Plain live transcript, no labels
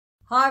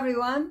Hi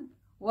everyone,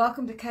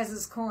 welcome to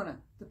Kazza'S Corner,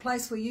 the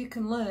place where you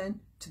can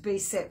learn to be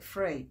set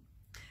free.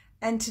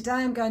 And today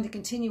I'm going to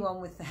continue on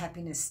with the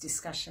happiness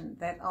discussion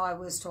that I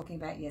was talking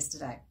about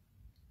yesterday.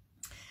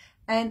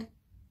 And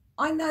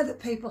I know that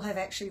people have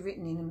actually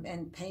written in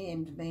and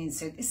PM'd me and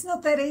said, it's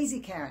not that easy,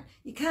 Karen.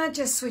 You can't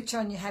just switch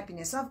on your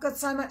happiness. I've got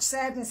so much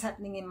sadness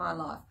happening in my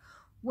life.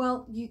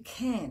 Well, you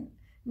can.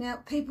 Now,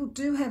 people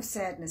do have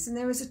sadness and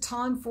there is a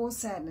time for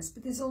sadness,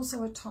 but there's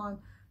also a time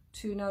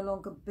to no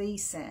longer be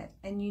sad,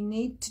 and you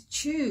need to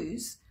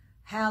choose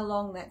how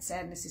long that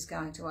sadness is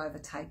going to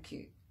overtake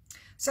you.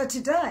 So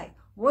today,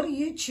 what are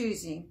you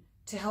choosing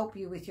to help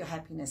you with your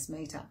happiness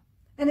meter?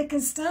 And it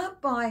can start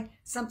by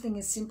something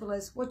as simple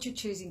as what you're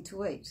choosing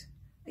to eat.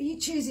 Are you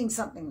choosing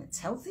something that's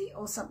healthy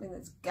or something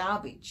that's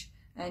garbage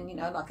and,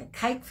 like a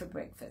cake for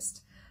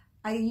breakfast?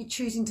 Are you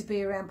choosing to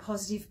be around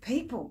positive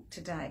people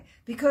today?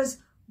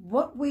 Because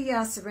what we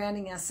are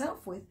surrounding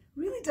ourselves with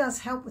really does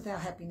help with our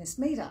happiness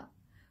meter.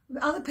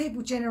 Other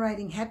people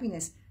generating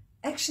happiness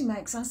actually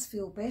makes us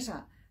feel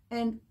better.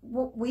 And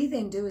what we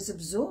then do is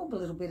absorb a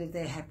little bit of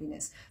their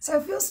happiness.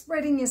 So if you're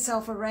spreading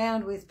yourself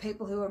around with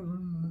people who are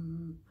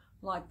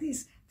like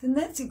this, then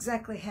that's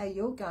exactly how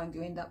you're going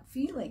to end up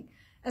feeling.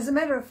 As a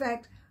matter of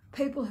fact,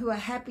 people who are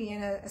happy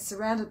and are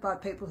surrounded by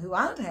people who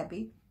aren't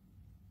happy,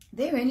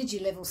 their energy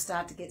levels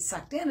start to get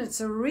sucked down. It's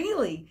a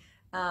really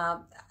a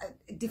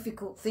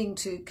difficult thing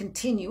to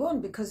continue on,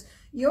 because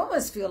you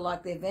almost feel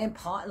like they're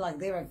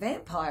a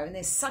vampire and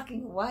they're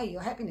sucking away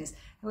your happiness.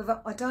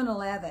 However, I don't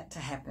allow that to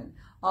happen.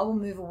 I will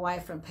move away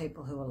from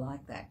people who are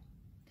like that.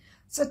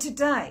 So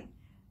today,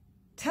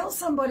 tell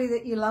somebody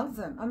that you love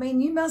them. I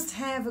mean, you must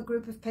have a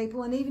group of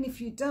people, and even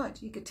if you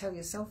don't, you could tell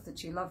yourself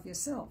that you love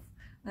yourself,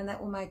 and that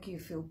will make you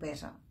feel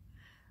better.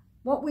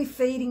 What we're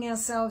feeding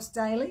ourselves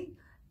daily,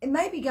 and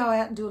maybe go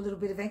out and do a little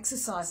bit of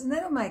exercise, and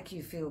that'll make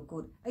you feel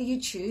good. Are you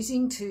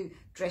choosing to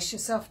dress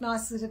yourself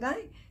nicely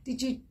today?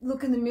 Did you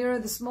look in the mirror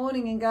this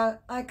morning and go,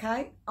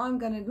 okay, I'm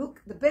going to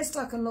look the best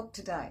I can look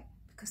today?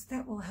 Because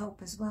that will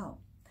help as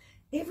well.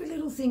 Every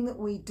little thing that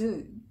we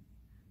do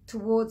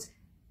towards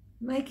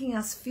making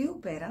us feel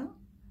better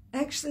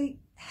actually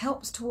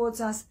helps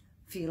towards us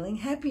feeling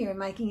happier and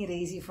making it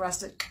easier for us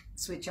to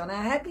switch on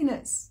our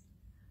happiness.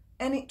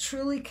 And it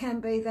truly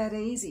can be that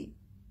easy.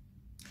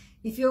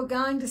 If you're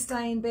going to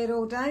stay in bed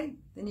all day,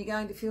 then you're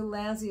going to feel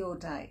lousy all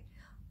day.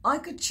 I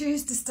could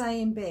choose to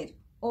stay in bed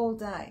all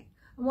day.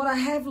 And what I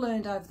have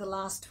learned over the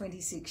last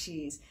 26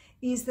 years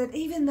is that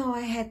even though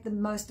I had the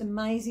most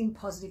amazing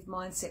positive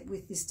mindset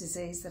with this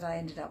disease that I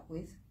ended up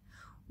with,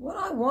 what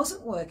I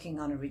wasn't working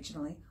on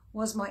originally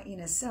was my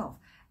inner self.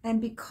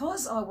 And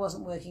because I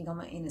wasn't working on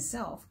my inner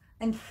self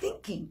and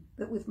thinking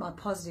that with my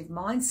positive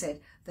mindset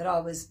that I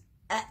was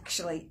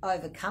actually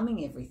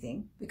overcoming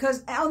everything,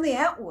 because on the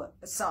outward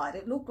side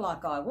it looked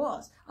like I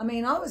was. I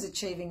mean, I was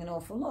achieving an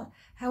awful lot.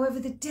 However,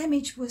 the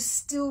damage was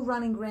still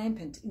running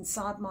rampant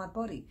inside my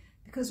body,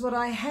 because what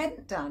I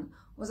hadn't done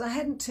was I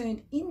hadn't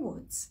turned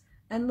inwards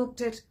and looked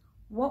at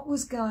what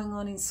was going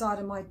on inside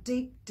of my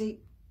deep,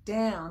 deep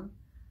down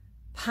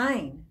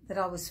pain that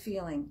I was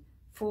feeling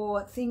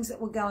for things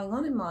that were going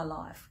on in my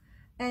life.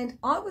 And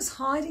I was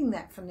hiding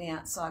that from the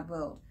outside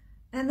world.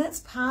 And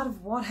that's part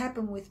of what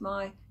happened with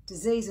my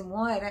disease and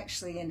why it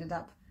actually ended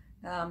up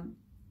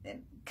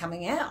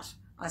coming out,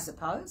 I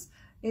suppose.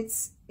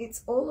 It's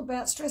all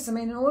about stress. I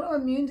mean,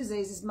 autoimmune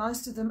diseases,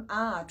 most of them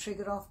are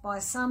triggered off by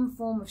some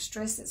form of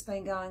stress that's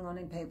been going on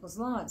in people's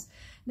lives.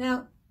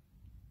 Now,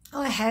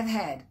 I have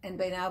had and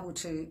been able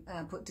to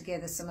put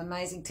together some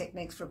amazing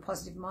techniques for a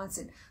positive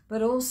mindset,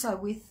 but also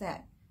with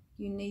that,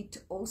 you need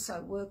to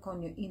also work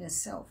on your inner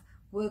self,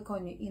 work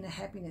on your inner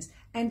happiness,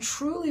 and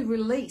truly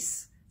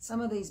release some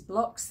of these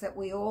blocks that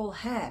we all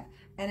have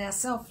and our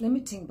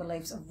self-limiting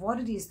beliefs of what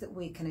it is that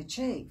we can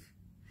achieve.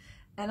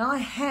 And I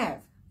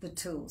have the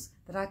tools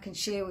that I can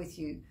share with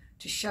you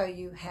to show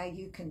you how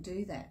you can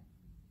do that.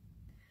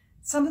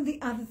 Some of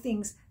the other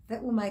things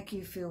that will make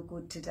you feel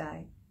good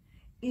today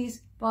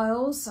is by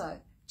also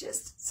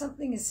just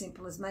something as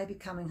simple as maybe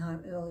coming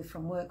home early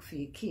from work for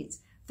your kids.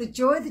 The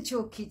joy that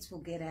your kids will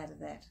get out of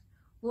that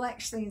will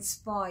actually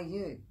inspire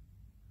you.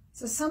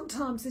 So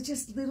sometimes they're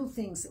just little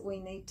things that we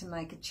need to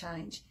make a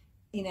change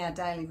in our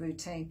daily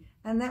routine,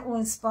 and that will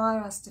inspire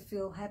us to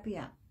feel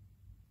happier.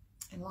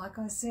 And like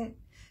I said,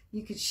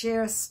 you could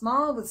share a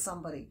smile with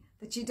somebody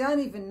that you don't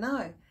even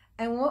know,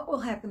 and what will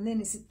happen then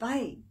is that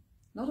they,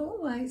 not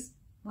always,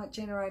 might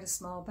generate a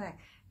smile back.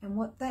 And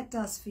what that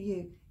does for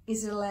you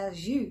is it allows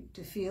you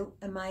to feel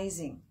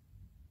amazing.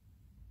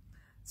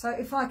 So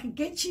if I could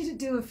get you to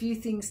do a few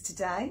things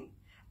today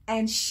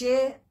and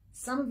share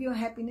some of your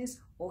happiness,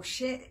 or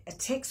share a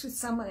text with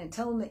someone and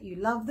tell them that you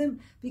love them,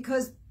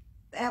 because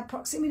our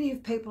proximity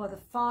of people are the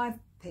 5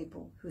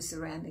 people who are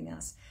surrounding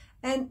us.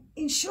 And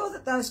ensure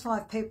that those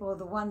 5 people are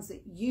the ones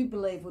that you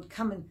believe would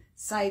come and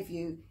save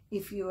you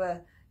if you were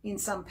in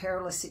some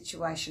perilous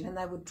situation, and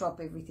they would drop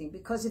everything.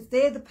 Because if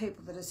they're the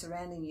people that are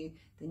surrounding you,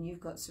 then you've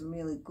got some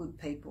really good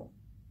people.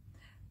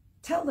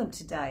 Tell them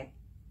today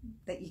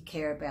that you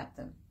care about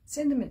them.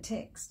 Send them a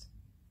text.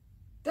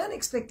 Don't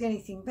expect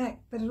anything back,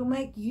 but it'll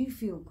make you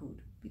feel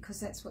good because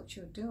that's what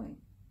you're doing.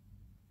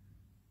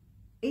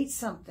 Eat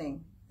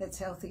something that's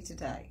healthy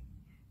today.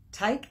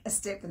 Take a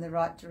step in the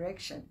right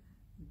direction.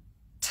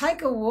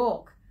 Take a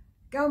walk.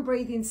 Go and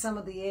breathe in some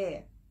of the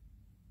air.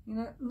 You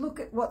know, look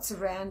at what's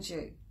around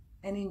you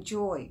and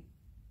enjoy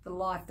the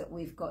life that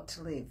we've got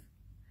to live.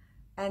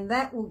 And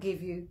that will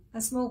give you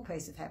a small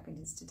piece of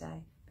happiness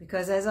today.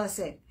 Because as I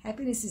said,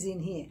 happiness is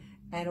in here.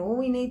 And all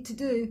we need to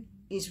do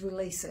is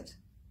release it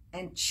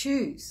and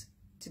choose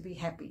to be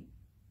happy.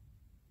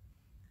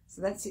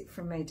 So that's it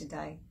from me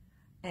today.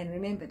 And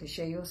remember to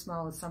share your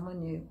smile with someone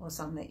new or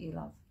someone that you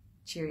love.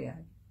 Cheerio.